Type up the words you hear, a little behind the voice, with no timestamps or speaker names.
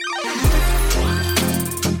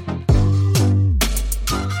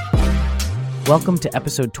Welcome to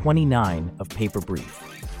episode 29 of Paper Brief.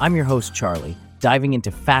 I'm your host, Charlie, diving into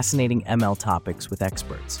fascinating ML topics with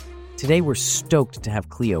experts. Today, we're stoked to have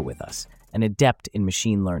Cleo with us, an adept in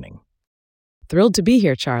machine learning. Thrilled to be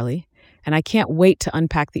here, Charlie, and I can't wait to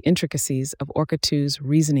unpack the intricacies of Orca 2's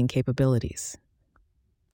reasoning capabilities.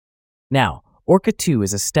 Now, Orca 2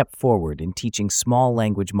 is a step forward in teaching small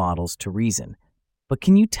language models to reason. But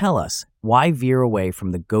can you tell us why veer away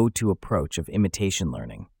from the go-to approach of imitation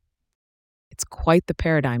learning? It's quite the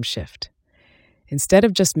paradigm shift. Instead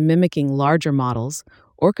of just mimicking larger models,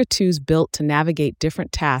 Orca 2's built to navigate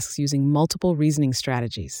different tasks using multiple reasoning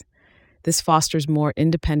strategies. This fosters more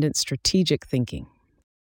independent strategic thinking.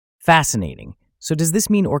 Fascinating. So does this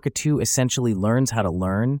mean Orca 2 essentially learns how to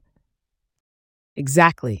learn?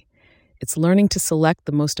 Exactly. It's learning to select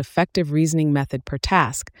the most effective reasoning method per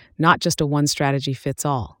task, not just a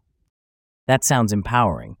one-strategy-fits-all. That sounds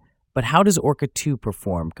empowering. But how does Orca 2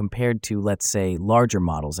 perform compared to, let's say, larger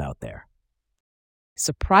models out there?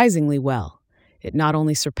 Surprisingly well. It not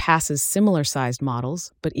only surpasses similar-sized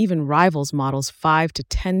models, but even rivals models 5 to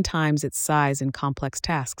 10 times its size in complex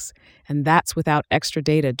tasks, and that's without extra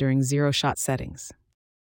data during zero-shot settings.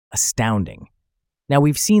 Astounding. Now,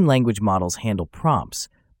 we've seen language models handle prompts,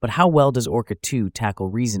 but how well does Orca 2 tackle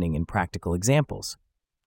reasoning in practical examples?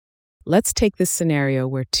 Let's take this scenario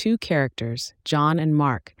where two characters, John and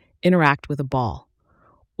Mark, interact with a ball.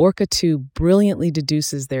 Orca 2 brilliantly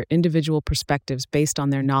deduces their individual perspectives based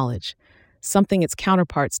on their knowledge, something its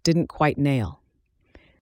counterparts didn't quite nail.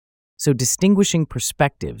 So distinguishing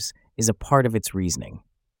perspectives is a part of its reasoning.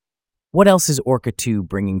 What else is Orca 2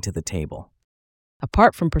 bringing to the table?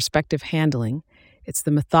 Apart from perspective handling, it's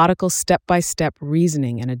the methodical step-by-step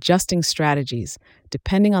reasoning and adjusting strategies,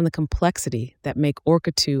 depending on the complexity, that make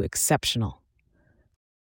Orca 2 exceptional.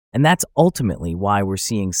 And that's ultimately why we're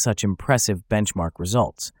seeing such impressive benchmark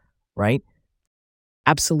results, right?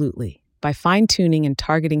 Absolutely. By fine-tuning and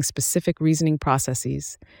targeting specific reasoning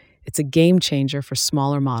processes, it's a game changer for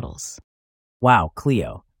smaller models. Wow,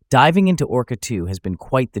 Cleo, diving into Orca 2 has been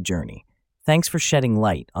quite the journey. Thanks for shedding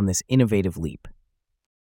light on this innovative leap.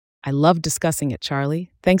 I love discussing it,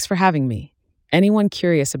 Charlie. Thanks for having me. Anyone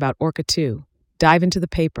curious about Orca 2, dive into the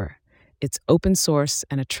paper. It's open source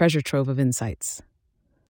and a treasure trove of insights.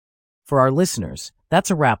 For our listeners,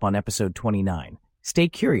 that's a wrap on episode 29. Stay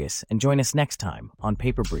curious and join us next time on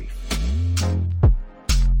Paper Brief.